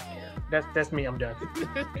me, I don't care. That's me. I'm done.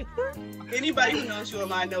 Anybody who knows you or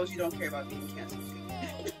mine knows you don't care about being canceled.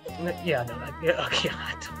 Yeah, no, yeah, okay,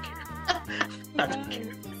 I don't care. I don't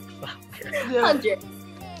care. I don't care.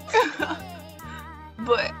 100.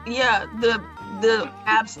 But yeah, the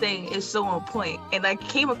abs thing is so on point, and I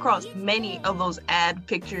came across many of those ad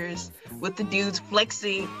pictures with the dudes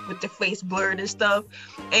flexing with their face blurred and stuff,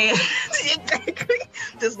 and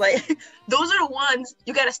just like, those are the ones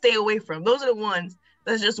you gotta stay away from. Those are the ones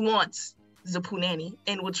that just wants Zapunani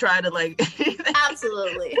and will try to like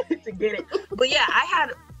Absolutely to get it. But yeah, I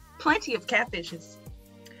had plenty of catfishes.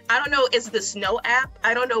 I don't know, it's the Snow app.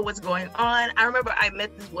 I don't know what's going on. I remember I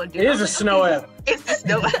met this one dude. It is a Snow app. It's the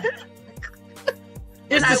Snow app.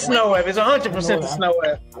 It's the Snow app. It's 100% the Snow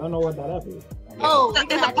app. I don't know what that app is. Oh,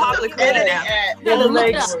 it's a popular Korean app. It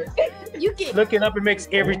makes you get looking up. It makes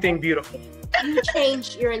everything beautiful. you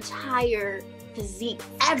change your entire physique,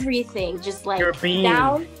 everything, just like Your being.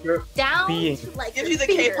 down Your being. to like Gives your you the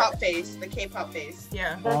finger. K-pop face. The K-pop face.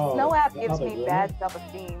 Yeah. The Oh, Snow app that's gives how me they bad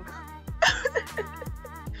self-esteem.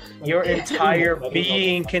 Your entire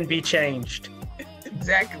being can be changed.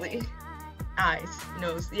 Exactly. Eyes,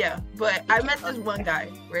 nose, yeah. But I met this one guy,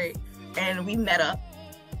 right? And we met up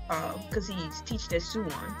because he's teaching at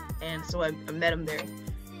Suwon, and so I met him there.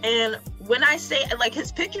 And when I say, like,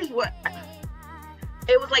 his pictures were,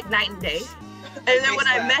 it was like night and day. And then when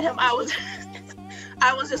I met him, I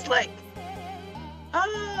was just like,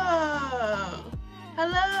 oh,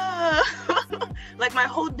 hello. Like, my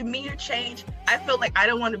whole demeanor changed. I felt like I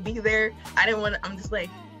didn't want to be there. I didn't want to, I'm just like,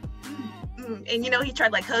 and you know, he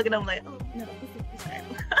tried like hugging. I'm like, oh no,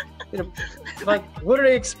 this is Like, what do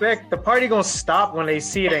they expect? The party gonna stop when they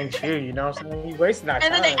see it ain't you, you know what I'm saying? You wasting our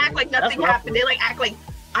time. And then they act like That's nothing what I happened. feel. They like act like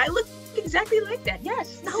I look exactly like that.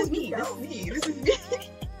 Yes, this is me. No. This is me. This is me.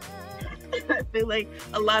 I feel like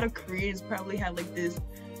a lot of Koreans probably have like this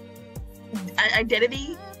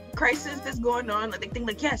identity crisis that's going on. Like, they think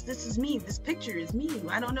like, yes, this is me. This picture is me.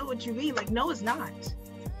 I don't know what you mean. Like, no, it's not.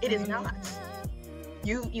 It is not.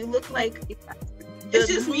 You look like It's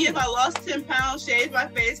just me if I lost 10 pounds, shaved my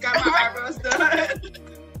face, got my eyebrows done.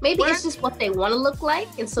 Maybe it's just what they want to look like,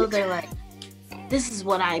 and so they're like, this is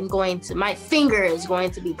what I'm going to, my finger is going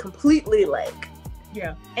to be completely like.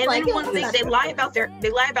 Yeah. And Like, then one thing, they lie about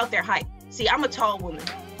their height. See, I'm a tall woman.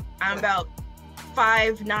 I'm about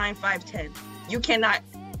 5'9", 5'10". You cannot,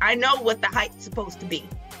 I know what the height's supposed to be.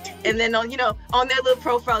 And then on their little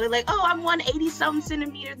profile, they're like, oh, I'm 180 something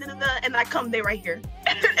centimeters, and I come there right here.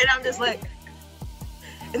 And I'm just like,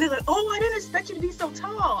 and they're like, oh, I didn't expect you to be so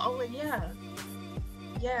tall. I'm like, yeah.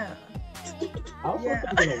 I also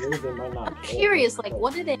think in a way they might not. I'm curious, like,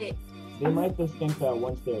 what did it? They might just think that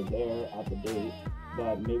once they're there at the date,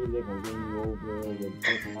 that maybe they can win you over with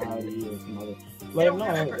personality or some other. Like, no,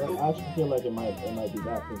 I actually feel like it might be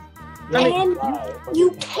that. And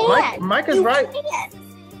you can't. Mike is right.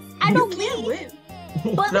 I don't can't win.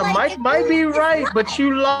 But No, Mike might be right, but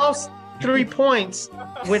you lost 3 points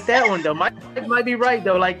with that one though. Mike might be right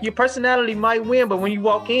though. Like your personality might win, but when you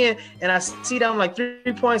walk in and I see that I'm like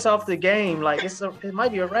 3 points off the game, like it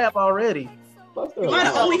might be a wrap already. You might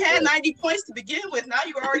have only had 90 points to begin with. Now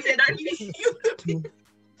you already at 90.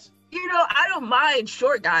 I don't mind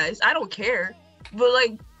short guys. I don't care. But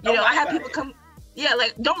like, I have people come. Yeah,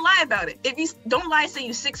 like don't lie about it. If you don't lie, say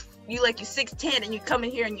you're 6'10" and you come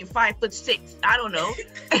in here and you're 5'6". I don't know.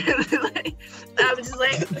 Like, I was just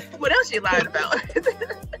like, what else you lying about?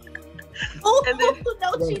 And then,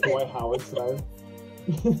 Boy Howard style.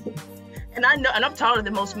 And I know, and I'm taller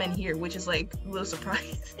than most men here, which is like a little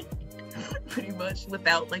surprising. Pretty much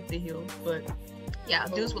without like the heels, but yeah,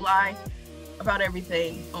 dudes will lie about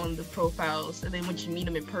everything on the profiles, and then when you meet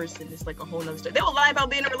them in person, it's like a whole nother story. They will lie about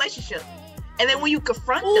being in a relationship, and then when you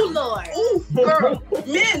confront them, Lord, girl,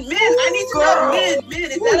 men, I need to know, men,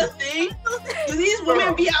 is that a thing? Do these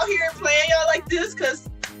women be out here playing y'all like this? Cause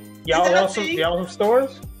y'all want some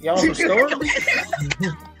stories? Y'all want some stories?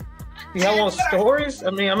 Y'all want stories? I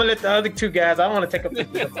mean, I'm gonna let the other 2 guys. I want to take up the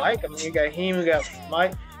mic. I mean, you got Raheem, you got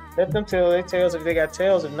Mike. Let them tell their tales if they got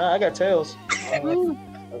tails. If not, I got tails. I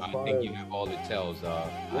think you have all the tells.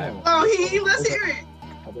 Let's hear it.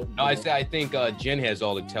 No, I think Jen has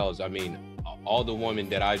all the tells. I mean, all the women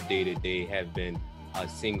that I've dated, they have been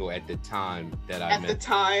single at the time that I met. At the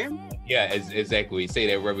time? Yeah, exactly. We say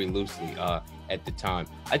that very loosely. At the time,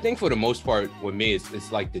 I think for the most part, with me,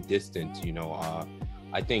 it's like the distance.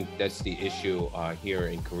 I think that's the issue here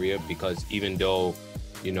in Korea, because even though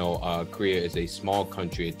Korea is a small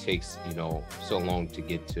country, it takes so long to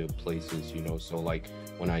get to places. So like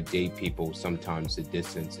when I date people, sometimes the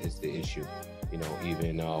distance is the issue.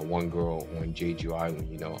 Even one girl on Jeju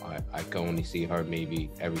Island, I can only see her maybe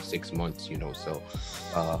every 6 months, so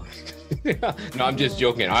no, I'm just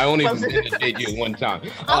joking. I only been to Jeju one time.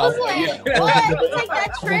 I was like, what? Like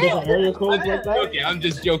that trip? Okay, I'm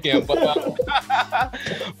just joking.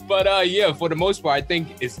 But yeah, for the most part, I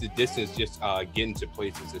think it's the distance, just getting to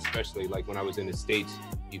places, especially like when I was in the States,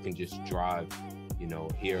 you can just drive.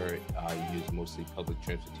 Here you use mostly public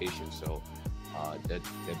transportation, so that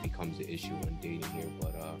becomes an issue when dating here.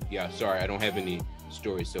 But yeah, sorry, I don't have any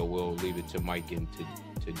stories, so we'll leave it to Mike and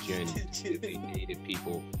to Jen. They dated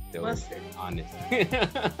people that were honest.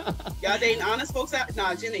 Y'all dating honest folks out?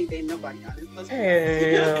 Nah, Jen ain't dating nobody honest.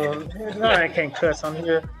 I can't cuss on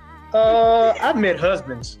here. I've met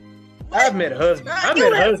husbands. I have met husbands.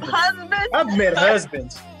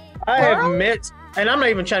 I have met, and I'm not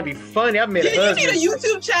even trying to be funny. I've met husbands. You need a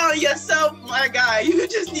YouTube channel yourself, my guy. You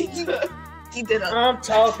just need to. I'm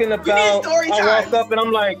talking about. I walk up and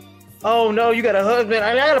I'm like, oh no, you got a husband.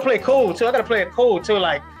 I gotta play cool too.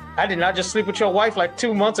 Like, I did not just sleep with your wife like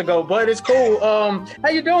 2 months ago, but it's cool. How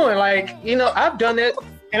you doing? Like, I've done it,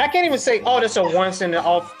 and I can't even say, oh, that's a once in the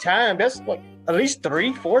off time. That's like at least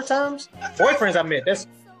 3-4 times. Boyfriends I met. That's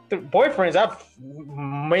boyfriends I've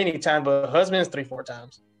many times, but husbands 3-4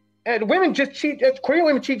 times. And women just cheat. Korean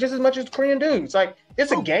women cheat just as much as Korean dudes. Like,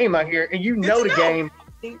 it's a game out here, and the game.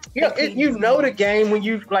 Yeah, you know the game when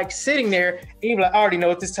you like sitting there and you like, I already know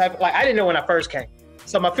what this type of, like, I didn't know when I first came,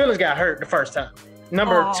 so my feelings got hurt the first time.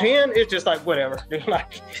 Number 10, it's just like whatever.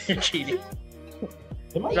 Like, you cheated.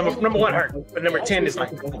 Number 1 hurt, but number 10 is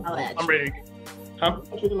like, I'm ready to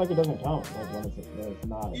You treat it like it doesn't count. Like when it's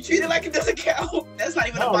not. You treat it like it doesn't count. That's not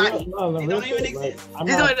even a body. No, they don't even exist.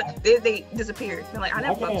 They disappeared. They're like, I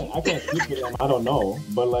can't speak for them. I don't know.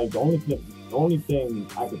 But like the only thing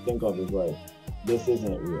I could think of is like, this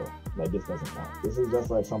isn't real. Like, this doesn't count. This is just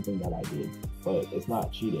like something that I did, but it's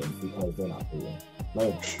not cheating because they're not real.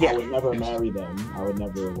 Like, I would never marry them. I would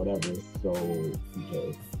never whatever. So who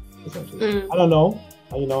cares? Essentially, I don't know.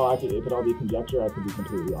 It could all be conjecture. I could be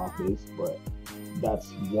completely off base, but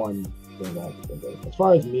that's one thing that I can think of. As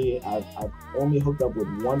far as me, I've only hooked up with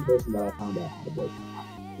one person that I found out had a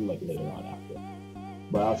boyfriend, like later on after.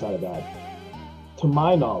 But outside of that, to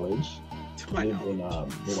my knowledge,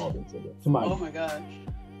 they've all been single. Oh my gosh,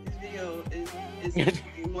 this video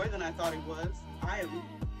is more than I thought it was. I am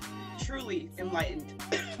truly enlightened.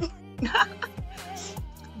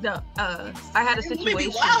 No, I had a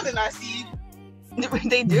situation. Be wild, and I see.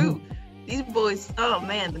 They do. These boys, oh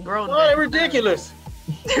man, the girls. Oh, they're ridiculous.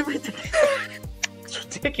 It's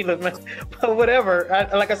ridiculous, man. But whatever.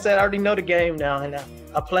 Like I said, I already know the game now, and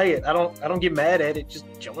I play it. I don't get mad at it. Just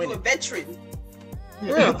join You're a it. veteran.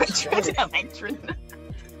 Yeah. A veteran.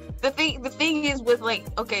 The thing is with like,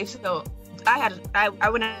 okay, so I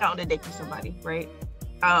went out on a date with somebody, right?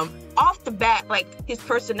 Off the bat, like his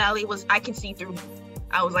personality was, I can see through him.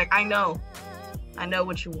 I was like, I know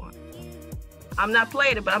what you want. I'm not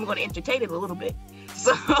playing it, but I'm going to entertain it a little bit.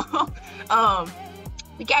 So,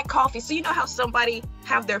 we got coffee. So you know how somebody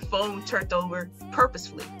have their phone turned over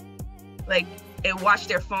purposefully, like, and watch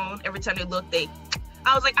their phone every time they look.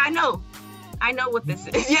 I was like, I know what this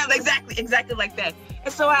is. Yeah, exactly like that.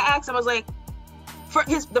 And so I asked him, I was like,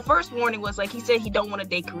 the first warning was like, he said he don't want to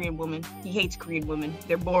date Korean women. He hates Korean women.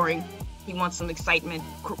 They're boring. He wants some excitement,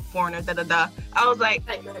 foreigner, da. I was like,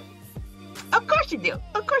 of course you do.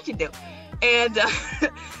 And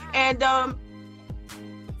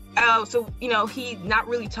so, you know, he not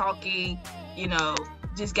really talking, you know,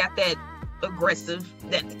 just got that aggressive,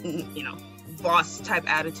 that, you know, boss type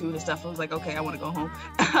attitude and stuff. I was like, okay, I want to go home.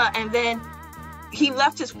 And then he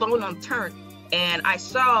left his phone on turn, and I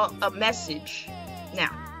saw a message. Now,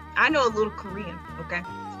 I know a little Korean, okay?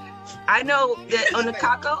 I know that on the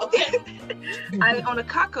Kako, on the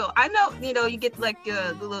Kako, I know, you know, you get like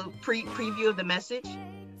the little preview of the message.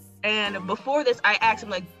 And before this, I asked him,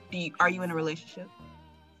 like, are you in a relationship?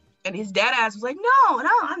 And his dad ass was like, no,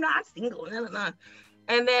 I'm not single. No.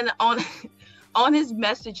 And then on his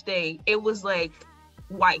message thing, it was like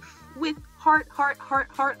wife with heart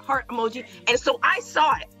emoji. And so I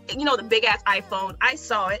saw it. You know, the big ass iPhone. I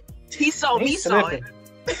saw it. He saw me, saw it.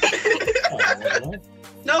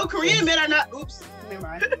 No, Korean men are not. Oops. Never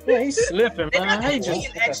mind. Yeah, he's slipping, They're man. not that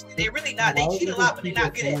cheating, actually. They're really not. They cheat a lot, but they're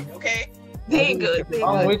not good at it, okay? They ain't good.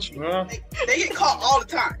 I'm with you, man. They get caught all the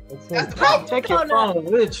time. That's the problem. Take your phone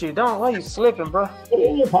with you. Why you slipping, bro? Put it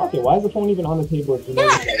in your pocket. Why is the phone even on the table? If you know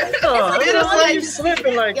Why you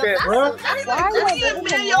slipping like that, bro?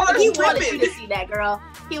 He wanted you to see that, girl.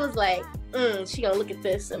 He was like, she gonna look at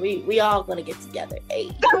this, and we all gonna get together. Hey.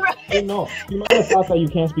 Hey, no, he might have thought that you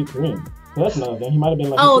can't speak Korean. So that's another thing. He might have been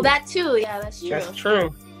like, oh, that too. Yeah, that's true. That's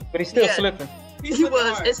true. But he's still slipping. He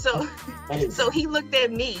was. And so he looked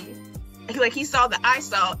at me, like he saw that I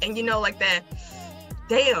saw, and you know, like that,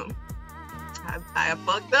 damn, I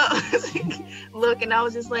fucked up. Look, and I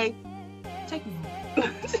was just like, take me home.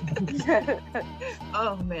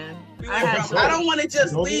 Oh man. I don't want to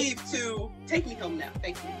just leave to take me home now.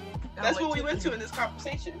 Thank you. That's what we went to in this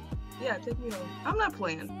conversation. Yeah, take me home. I'm not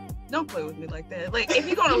playing. Don't play with me like that. Like, if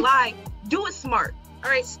you're gonna lie, do it smart. All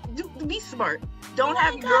right, be smart. Don't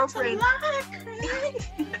have your girlfriend.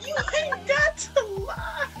 You ain't got to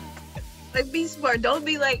lie. Like, be smart. Don't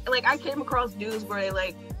be like I came across dudes where they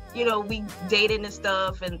like, you know, we dated and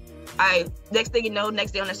stuff, and next thing you know,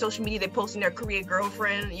 next day on their social media, they're posting their Korean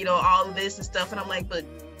girlfriend, you know, all of this and stuff, and I'm like, but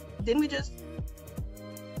didn't we just?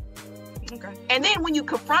 Okay. And then when you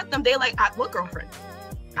confront them, they're like, what girlfriend?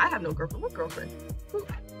 I have no girlfriend. What girlfriend? Who?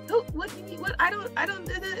 What? I don't.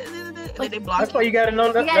 Like, they block. That's why you gotta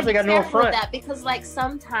know. That's why you gotta know up front. That, because like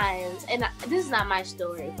sometimes, and this is not my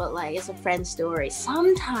story, but like it's a friend's story.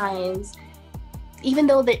 Sometimes, even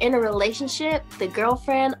though they're in a relationship, the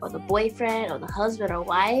girlfriend or the boyfriend or the husband or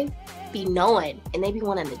wife be knowing, and they be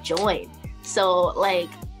wanting to join. So like,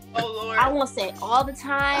 oh Lord, I won't say all the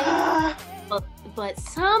time. But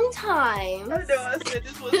sometimes I know I said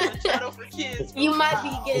this was a shadow for kids. You might be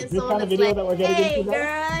getting someone that's like, hey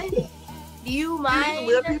girl, do you mind?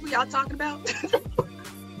 What people y'all talking about?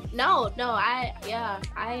 No, I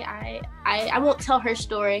won't tell her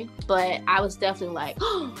story, but I was definitely like,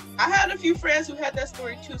 I had a few friends who had that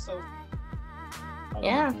story too, so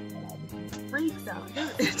yeah.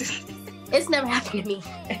 It's never happened to me.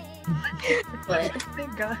 But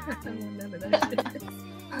thank God. None of that shit.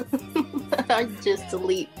 I just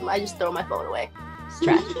delete. I just throw my phone away. It's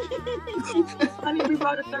trash. Honey, we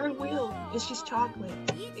bought a third wheel. It's just chocolate.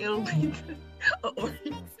 It'll be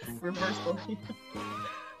reverse Oreo.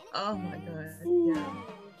 Oh my God. Yeah.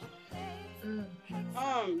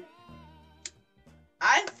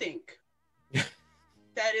 I think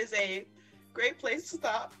that is a great place to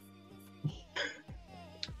stop.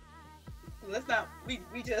 Let's not. We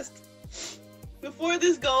just, before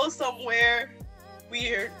this goes somewhere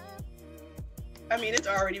weird. I mean, it's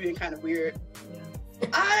already been kind of weird.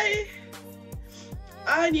 Yeah.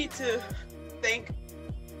 I need to thank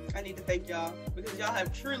y'all, because y'all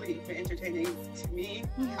have truly been entertaining to me.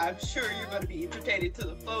 I'm sure you're going to be entertaining to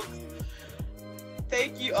the folks.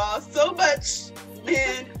 Thank you all so much,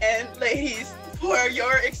 men and ladies, for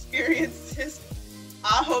your experiences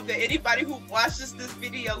I hope that anybody who watches this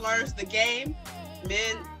video learns the game.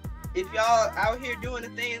 Men, if y'all out here doing the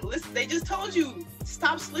thing, listen, they just told you,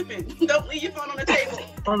 stop slipping. Don't leave your phone on the table.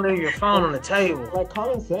 Don't leave your phone on the table. Like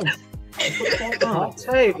common sense. On the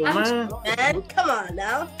table, man. Man, come on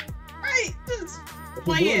now. Right? Just If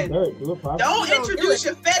you're doing playing. dirt, do it properly. Don't Don't do introduce it.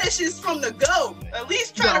 your fetishes from the go. At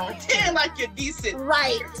least try Don't. to pretend like you're decent.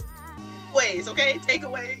 Right. Ways, okay?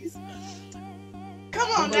 Takeaways. Come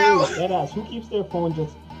on Somebody now. with dead ass, who keeps their phone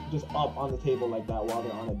just up on the table like that while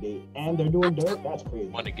they're on a date and they're doing dirt? That's crazy.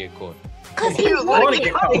 Want to get caught. Cause He he wanted wanna to get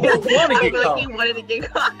get caught. caught. You wanna I get feel like caught. he wanted to get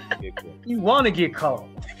caught. Get caught. You want to get caught.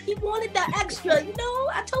 he wanted that extra. You know,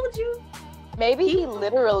 I told you. Maybe he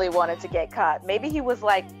literally wanted to get caught. Maybe he was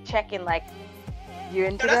like checking, like, you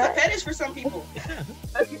into So that's a that? fetish for some people.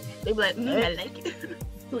 They be like, I like it.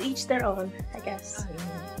 To each their own, I guess.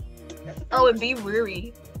 Oh, and be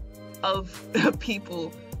weary of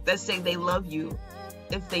people that say they love you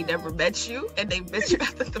if they never met you and they met you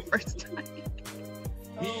after the first time.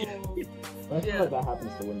 Oh. But I feel Yeah. like that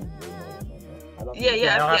happens to women way more than men. I don't Yeah, think-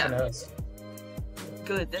 yeah. That don't happen to us.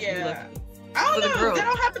 Good. That's Yeah. lucky. I don't For the know. girl. That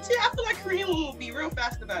don't happen to you. I feel like Korean women will be real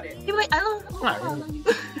fast about it. He be like, I don't Not love you.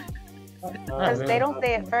 Because they don't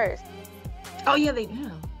say it first. Oh yeah, they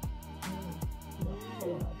do.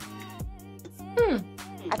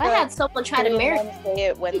 I had someone try to Korean marry. men say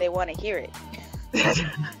it when they want to hear it.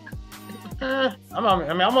 I'm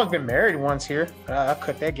only been married once here. I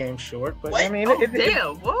cut that game short, but I What? mean, Oh,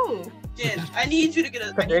 damn. Whoa. Jen, I need you to get a.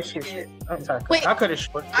 I Cut need that you to shit. get, I'm sorry. Wait. I cut it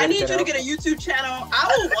short. I need you to get a YouTube channel.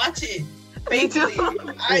 I will watch it. Faithfully.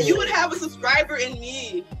 You would have a subscriber in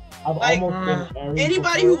me. I've Like, almost been married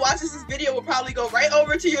Anybody before. who watches this video will probably go right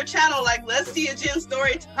over to your channel. Like, let's see a Jen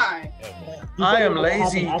story time. You I said am it like it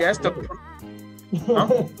lazy. happened That's the.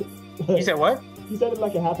 accidentally. You said what? You said it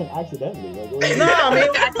like it happened accidentally. Like, No, I mean,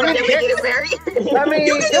 I thought they would get married. I mean,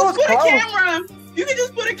 You can it just was put a close. camera. You can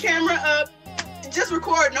just put a camera up. Just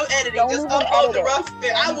record, no editing. Don't Just even upload edit the it. rough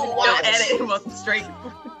bit. I will Don't watch edit him up straight.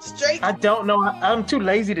 straight. I don't know. I'm too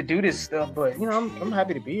lazy to do this stuff, but you know, I'm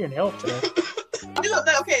happy to be here and help today.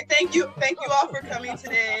 Okay, thank you all for coming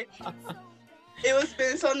today. It was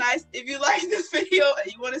been so nice. If you like this video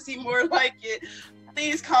and you want to see more like it,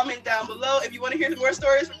 please comment down below. If you want to hear more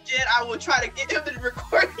stories from Jen, I will try to get him to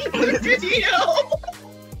record the video.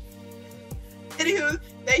 Anywho,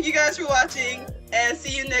 thank you guys for watching and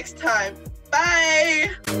see you next time.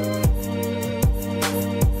 Bye.